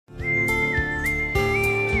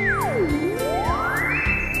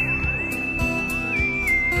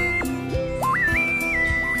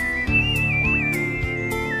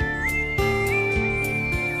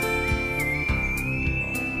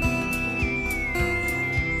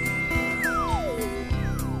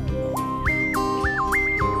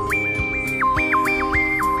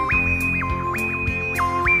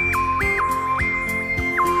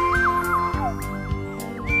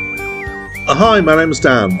Hi, my name is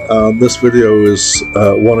Dan. This video is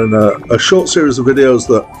one in a short series of videos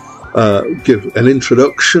that give an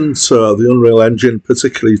introduction to the Unreal Engine,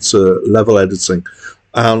 particularly to level editing.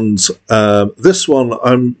 And this one,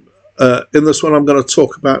 I'm going to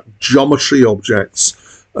talk about geometry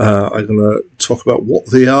objects. I'm going to talk about what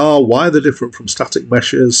they are, why they're different from static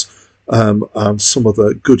meshes, and some of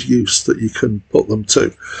the good use that you can put them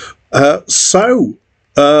to.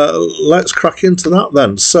 Let's crack into that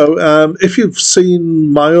then. So if you've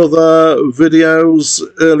seen my other videos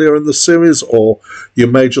earlier in the series, or you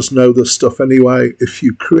may just know this stuff anyway, if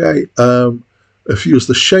you create, if you use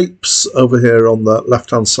the shapes over here on the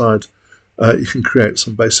left hand side, you can create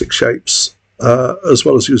some basic shapes as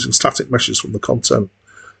well as using static meshes from the content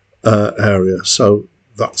area. So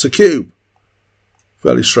that's a cube,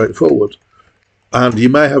 fairly straightforward. And you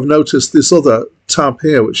may have noticed this other tab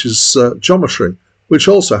here, which is geometry, which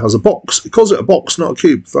also has a box. It calls it a box, not a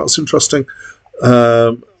cube. That's interesting.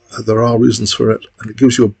 There are reasons for it, and it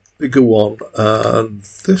gives you a bigger one. And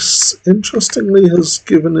this, interestingly, has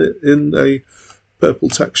given it in a purple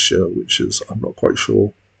texture, which is, I'm not quite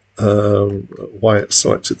sure why it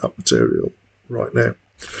selected that material right now.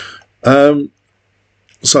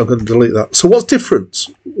 So I'm going to delete that. So what's different?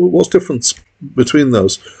 What's different between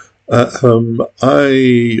those?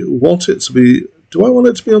 I want it to be. Do I want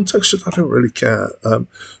it to be untextured? I don't really care.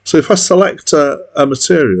 So if I select a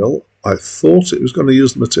material, I thought it was going to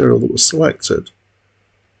use the material that was selected.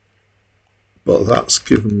 But that's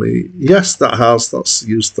given me, yes, that has. That's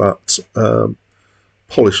used that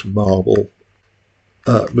polished marble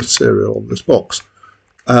material on this box.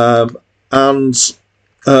 And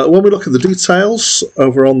when we look at the details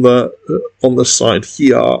over on the side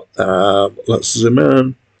here, let's zoom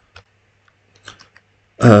in.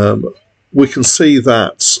 We can see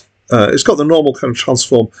that it's got the normal kind of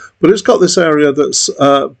transform, but it's got this area that's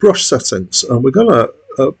brush settings, and we're going to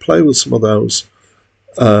play with some of those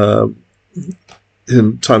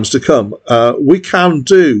in times to come. We can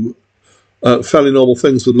do fairly normal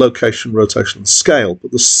things with location, rotation, and scale,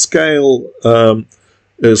 but the scale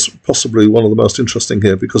is possibly one of the most interesting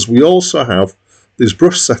here, because we also have these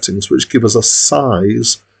brush settings which give us a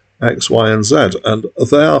size X, Y, and Z, and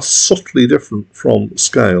they are subtly different from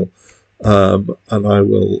scale. And I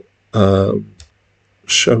will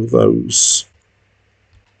show those.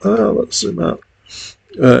 Let's zoom out.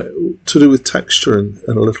 To do with texturing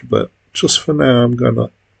in a little bit. Just for now, I'm going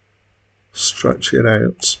to stretch it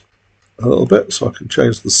out a little bit so I can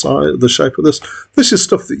change the size, the shape of this. This is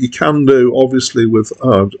stuff that you can do, obviously, with.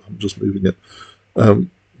 Oh, I'm just moving it. That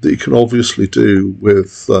you can obviously do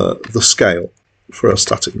with the scale for a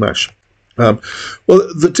static mesh. Well,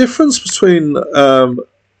 the difference between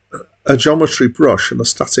a geometry brush and a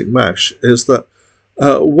static mesh is that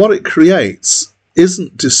what it creates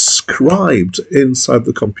isn't described inside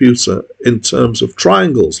the computer in terms of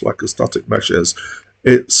triangles like a static mesh is.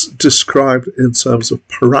 It's described in terms of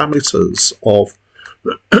parameters of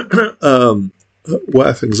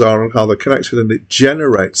where things are and how they're connected, and it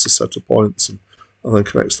generates a set of points and then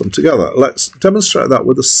connects them together. Let's demonstrate that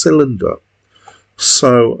with a cylinder.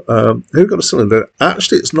 So here we've got a cylinder.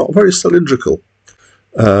 Actually, it's not very cylindrical.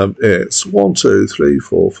 It's 1, 2, 3,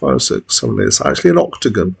 4, 5, 6, 7, 8. It's actually an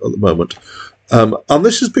octagon at the moment. And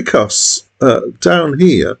this is because down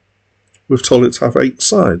here we've told it to have 8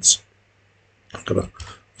 sides. I'm going to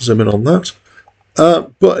zoom in on that.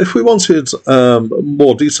 But if we wanted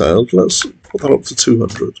more detailed, let's put that up to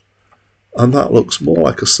 200. And that looks more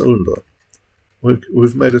like a cylinder.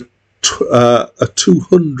 We've made a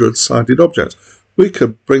 200-sided object. We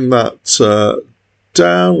could bring that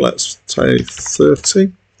down, let's say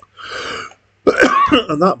 30,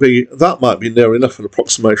 and that might be near enough an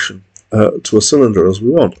approximation to a cylinder as we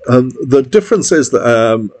want. And the difference is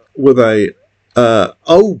that with a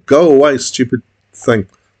oh, go away, stupid thing.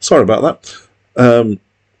 Sorry about that.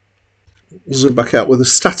 Zoom back out. With a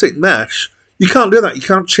static mesh, you can't do that. You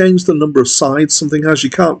can't change the number of sides something has.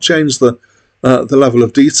 You can't change the level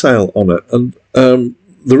of detail on it. And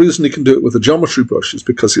the reason you can do it with a geometry brush is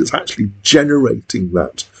because it's actually generating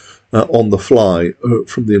that on the fly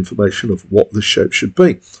from the information of what the shape should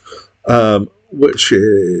be, which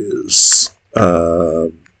is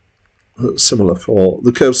similar for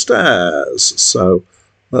the curved stairs. So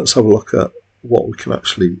let's have a look at what we can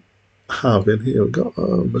actually have in here. We've got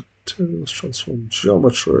materials, transform,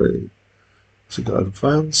 geometry. So we've got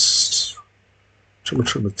advanced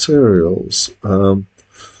geometry materials.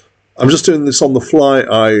 I'm just doing this on the fly.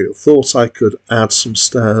 I thought I could add some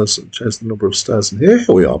stairs and change the number of stairs. And here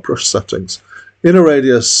we are, brush settings. Inner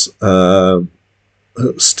radius,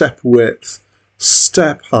 step width,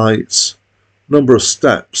 step height, number of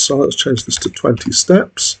steps. So let's change this to 20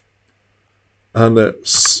 steps, and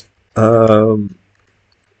it's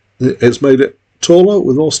made it taller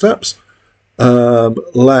with more steps.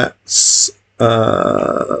 Let's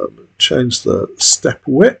change the step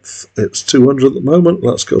width. It's 200 at the moment.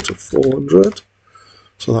 Let's go to 400.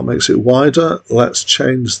 So that makes it wider. Let's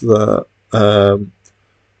change the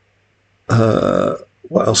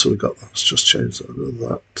what else have we got? Let's just change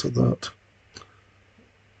that to that.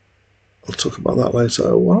 I'll talk about that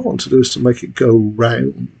later. What I want to do is to make it go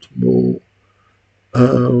round more.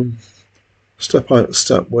 Step height,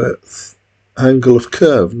 step width, angle of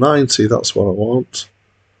curve, 90, that's what I want.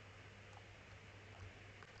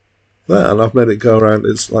 There, and I've made it go around,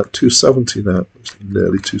 it's like 270 now. It's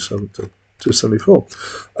nearly 270, 274.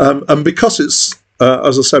 And because it's,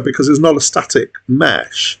 as I said, because it's not a static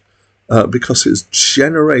mesh, because it's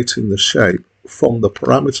generating the shape from the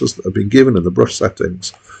parameters that have been given in the brush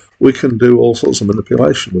settings, we can do all sorts of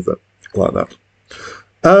manipulation with it, like that.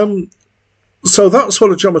 So that's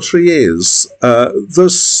what a geometry is.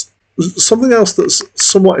 There's something else that's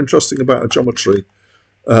somewhat interesting about a geometry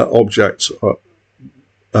object, or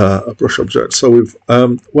a brush object. So we've,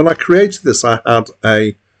 when I created this, I had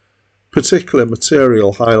a particular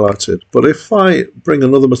material highlighted, but if I bring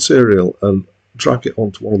another material and drag it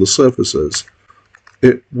onto one of the surfaces,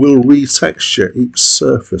 it will retexture each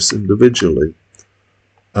surface individually.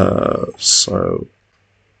 So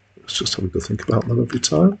let's just have a good think about them every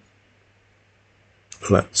time.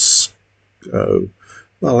 Let's go,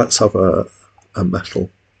 well, let's have a metal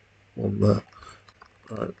one there.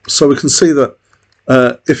 Right. So we can see that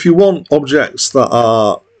if you want objects that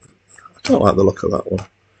are, I don't like the look of that one.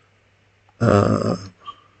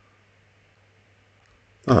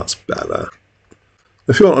 That's better.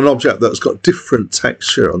 If you want an object that's got different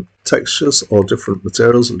textures or different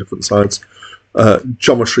materials and different sides,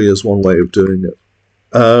 geometry is one way of doing it.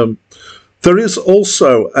 There is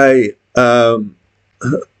also an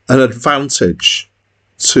advantage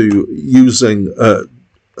to using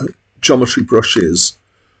geometry brushes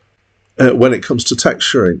when it comes to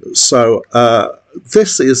texturing. So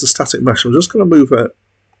this is a static mesh. I'm just going to move it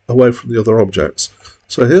away from the other objects.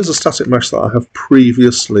 So here's a static mesh that I have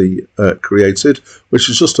previously created, which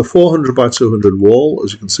is just a 400 by 200 wall,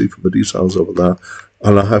 as you can see from the details over there.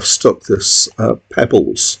 And I have stuck this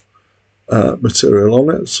pebbles material on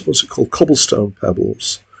it. So what's it called? Cobblestone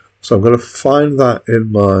pebbles. So I'm going to find that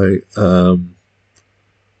in my,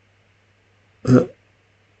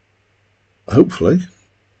 hopefully,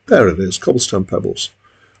 there it is, cobblestone pebbles.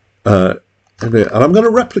 And I'm going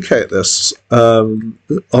to replicate this on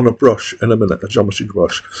a brush in a minute, a geometry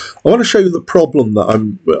brush. I want to show you the problem that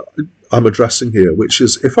I'm addressing here, which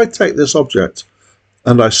is if I take this object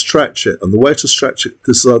and I stretch it, and the way to stretch it,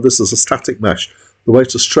 this is a static mesh. The way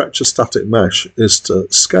to stretch a static mesh is to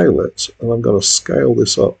scale it, and I'm going to scale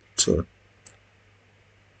this up to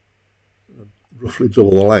roughly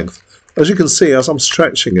double the length. As you can see, as I'm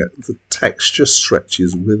stretching it, the texture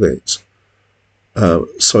stretches with it.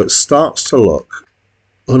 So it starts to look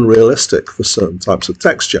unrealistic for certain types of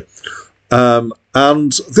texture.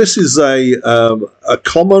 And this is a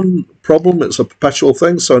common problem. It's a perpetual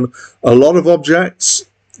thing. So in a lot of objects,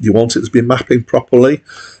 you want it to be mapping properly.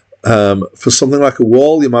 For something like a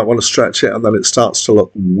wall, you might want to stretch it and then it starts to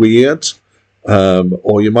look weird.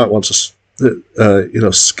 Or you might want to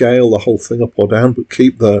scale the whole thing up or down, but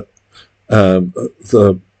keep the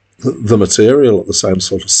material at the same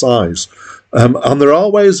sort of size. And there are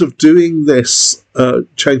ways of doing this,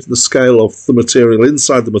 changing the scale of the material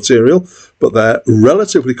inside the material, but they're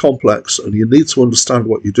relatively complex, and you need to understand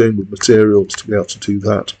what you're doing with materials to be able to do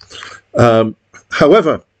that.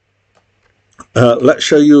 However, let's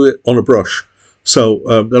show you it on a brush. So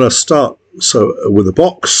I'm going to start with a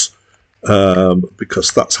box,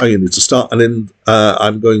 because that's how you need to start. And then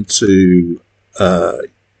I'm going to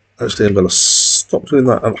actually I'm going to stop doing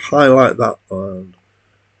that and highlight that and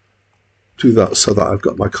do that so that I've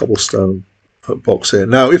got my cobblestone box here.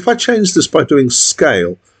 Now, if I change this by doing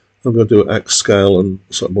scale, I'm going to do X scale and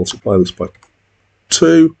sort of multiply this by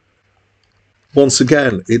 2. Once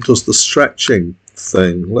again, it does the stretching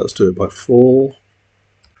thing. Let's do it by 4.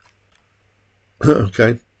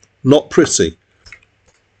 Okay, not pretty.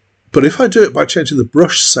 But if I do it by changing the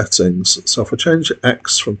brush settings, so if I change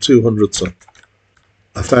X from 200 to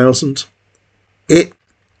 1000, it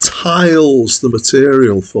tiles the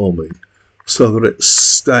material for me so that it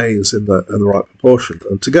stays in the right proportion.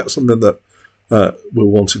 And to get something that we're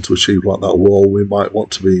wanting to achieve, like that wall, we might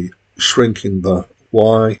want to be shrinking the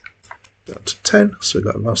Y down to 10, so we've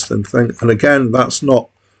got a nice thin thing. And again, that's not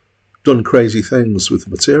done crazy things with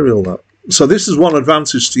the material. That so this is one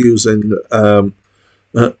advantage to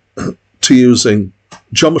using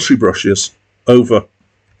geometry brushes over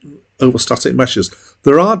static meshes.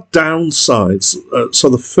 There are downsides. So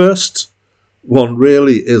the first one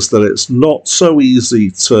really is that it's not so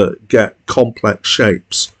easy to get complex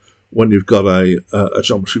shapes when you've got a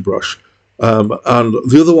geometry brush. And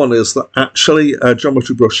the other one is that actually a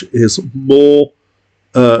geometry brush is more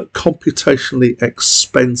computationally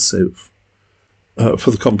expensive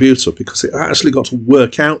for the computer, because it actually got to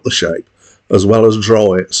work out the shape as well as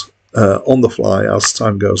draw it on the fly as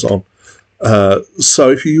time goes on. So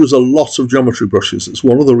if you use a lot of geometry brushes, it's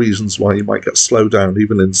one of the reasons why you might get slowed down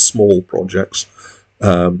even in small projects.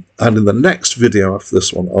 And in the next video after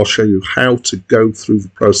this one, I'll show you how to go through the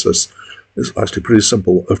process. It's actually pretty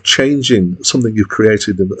simple, of changing something you've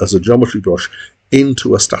created as a geometry brush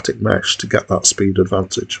into a static mesh to get that speed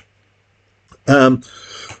advantage.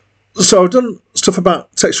 So I've done stuff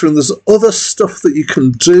about texture, and there's other stuff that you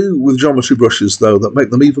can do with geometry brushes, though, that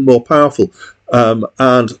make them even more powerful. And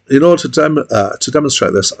in order to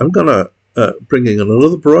demonstrate this, I'm going to bring in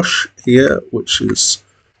another brush here, which is,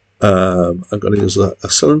 I'm going to use a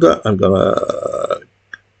cylinder. I'm going to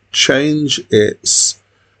change its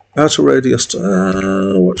outer radius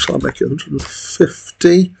to, what shall I make it,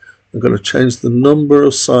 150. I'm going to change the number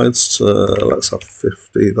of sides to, let's have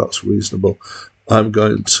 50, that's reasonable. I'm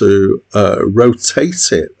going to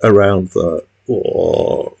rotate it around the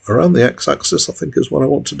x-axis, I think is what I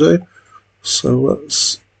want to do. So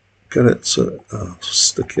let's get it to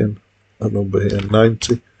stick in a number here,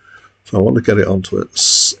 90. So I want to get it onto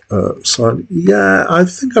its side. Yeah, I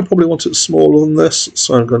think I probably want it smaller than this.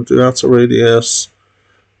 So I'm going to do outer radius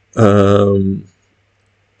 80.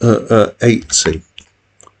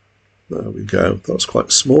 There we go. That's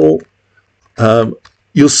quite small.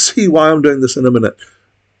 You'll see why I'm doing this in a minute.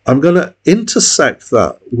 I'm going to intersect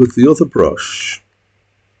that with the other brush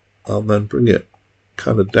and then bring it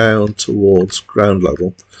kind of down towards ground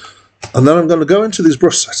level. And then I'm going to go into these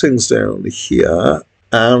brush settings down here,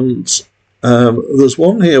 and there's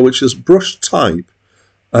one here which is brush type.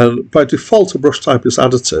 And by default, a brush type is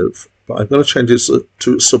additive, but I'm going to change it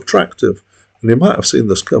to subtractive. And you might have seen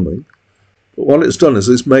this coming. But what it's done is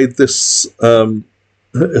it's made this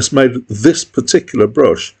particular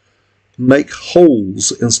brush make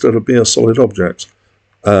holes instead of being a solid object.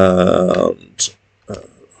 And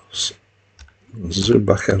zoom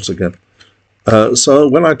back out again. So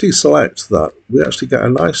when I deselect that, we actually get a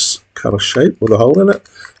nice kind of shape with a hole in it.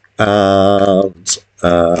 And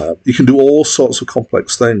you can do all sorts of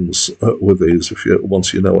complex things with these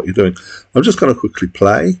once you know what you're doing. I'm just going to quickly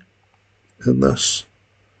play in this.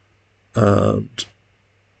 And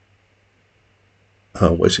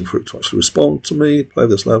I'm waiting for it to actually respond to me. Play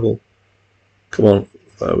this level. Come on,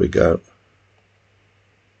 there we go.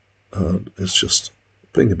 And it's just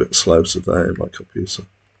being a bit slow today in my computer.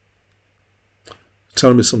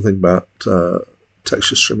 Telling me something about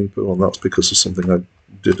texture streaming pool, and that's because of something I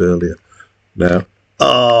did earlier. Now,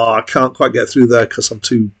 I can't quite get through there because I'm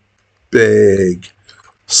too big.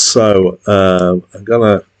 So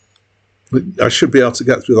I should be able to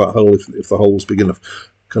get through that hole if the hole's big enough.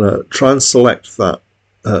 I'm going to try and select that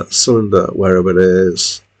cylinder wherever it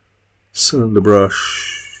is. Cylinder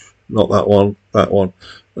brush, not that one, that one.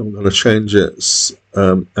 I'm going to change its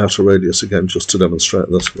outer radius again just to demonstrate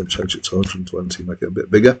this. I'm going to change it to 120, make it a bit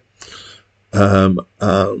bigger. And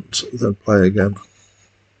then play again.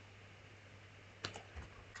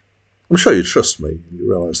 I'm sure you trust me. You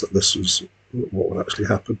realise that this was what would actually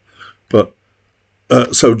happen. But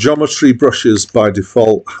so geometry brushes by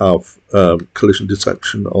default have collision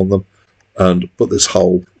detection on them, but this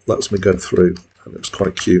hole lets me go through, and it's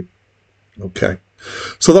quite cute. Okay,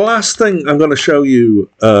 so the last thing I'm going to show you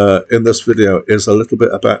in this video is a little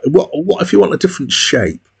bit about what if you want a different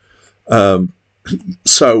shape.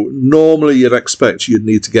 So normally you'd expect you'd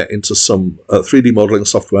need to get into some 3D modeling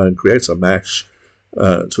software and create a mesh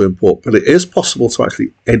to import, but it is possible to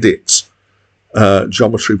actually edit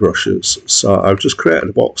geometry brushes. So I've just created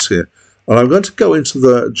a box here, and I'm going to go into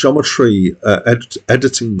the geometry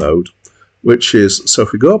editing mode, which is, so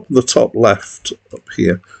if we go up in the top left up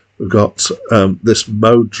here, we've got this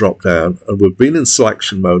mode drop down, and we've been in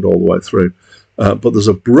selection mode all the way through, but there's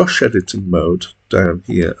a brush editing mode down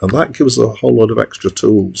here, and that gives us a whole lot of extra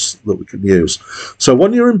tools that we can use. So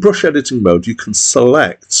when you're in brush editing mode, you can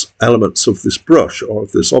select elements of this brush or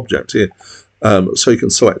of this object here. So you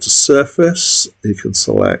can select a surface, you can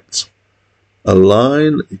select a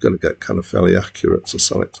line. You've got to get kind of fairly accurate to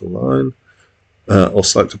select a line, or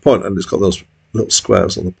select a point, and it's got those little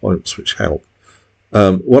squares on the points which help.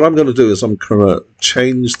 What I'm going to do is I'm going to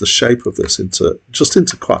change the shape of this into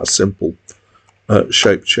quite a simple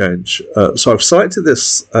shape change. So I've selected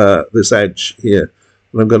this this edge here,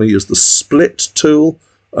 and I'm going to use the split tool,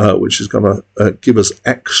 which is going to give us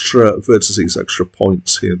extra vertices, extra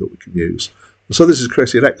points here that we can use. And so this is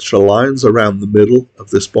creating extra lines around the middle of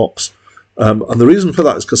this box. And the reason for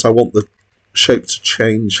that is because I want the shape to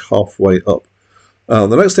change halfway up.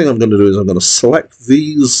 The next thing I'm going to do is I'm going to select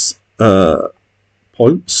these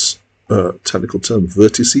points, technical term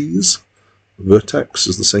vertices, vertex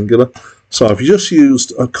is the singular. So I've just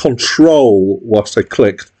used a control whilst I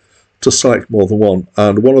clicked to select more than one,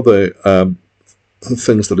 and one of the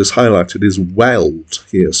things that is highlighted is weld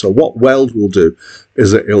here. So what weld will do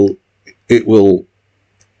is it will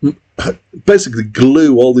basically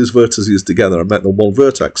glue all these vertices together and make them one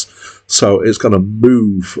vertex. So it's going to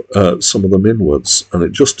move some of them inwards, and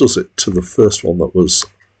it just does it to the first one that was,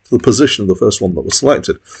 to the position of the first one that was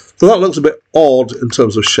selected. So that looks a bit odd in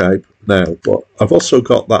terms of shape now, but I've also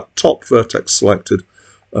got that top vertex selected.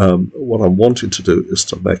 What I'm wanting to do is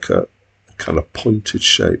to make a kind of pointed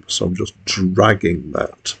shape, so I'm just dragging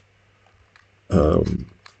that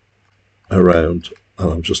around,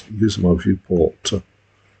 and I'm just using my viewport to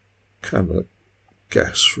kind of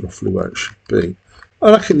guess roughly where it should be.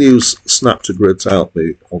 And I can use snap to grid to help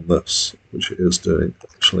me on this, which it is doing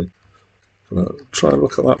actually. I'm going to try and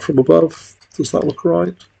look at that from above. Does that look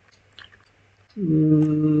right?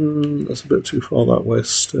 That's a bit too far that way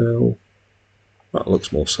still. That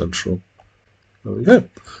looks more central. There we go.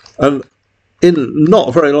 And in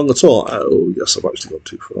not very long at all, oh yes, I've actually gone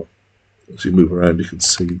too far. As you move around, you can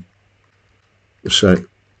see the shape.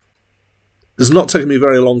 It's not taking me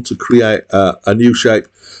very long to create a new shape.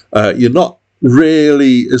 You're not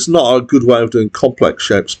really, it's not a good way of doing complex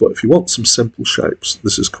shapes, but if you want some simple shapes,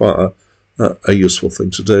 this is quite a useful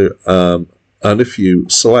thing to do. And if you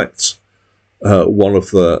select one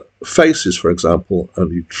of the faces, for example,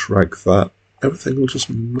 and you drag that, everything will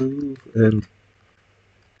just move in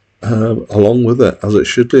along with it, as it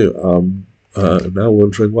should do. Now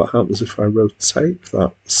wondering what happens if I rotate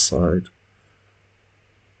that side.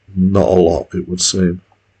 Not a lot, it would seem.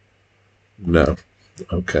 No.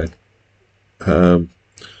 Okay. And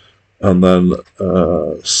then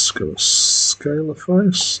just going to scale a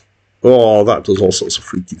face. Oh, that does all sorts of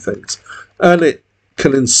freaky things. And it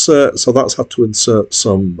can insert, so that's had to insert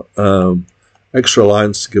some extra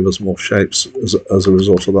lines to give us more shapes as a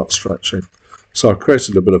result of that stretching. So I've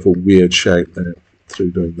created a bit of a weird shape there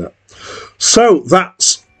through doing that. So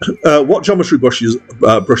that's what geometry brushes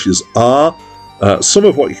are. Some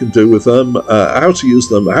of what you can do with them, how to use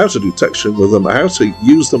them, how to do texturing with them, how to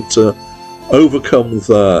use them to overcome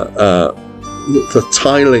the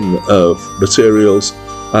tiling of materials,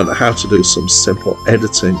 and how to do some simple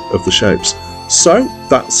editing of the shapes. So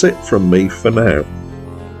that's it from me for now.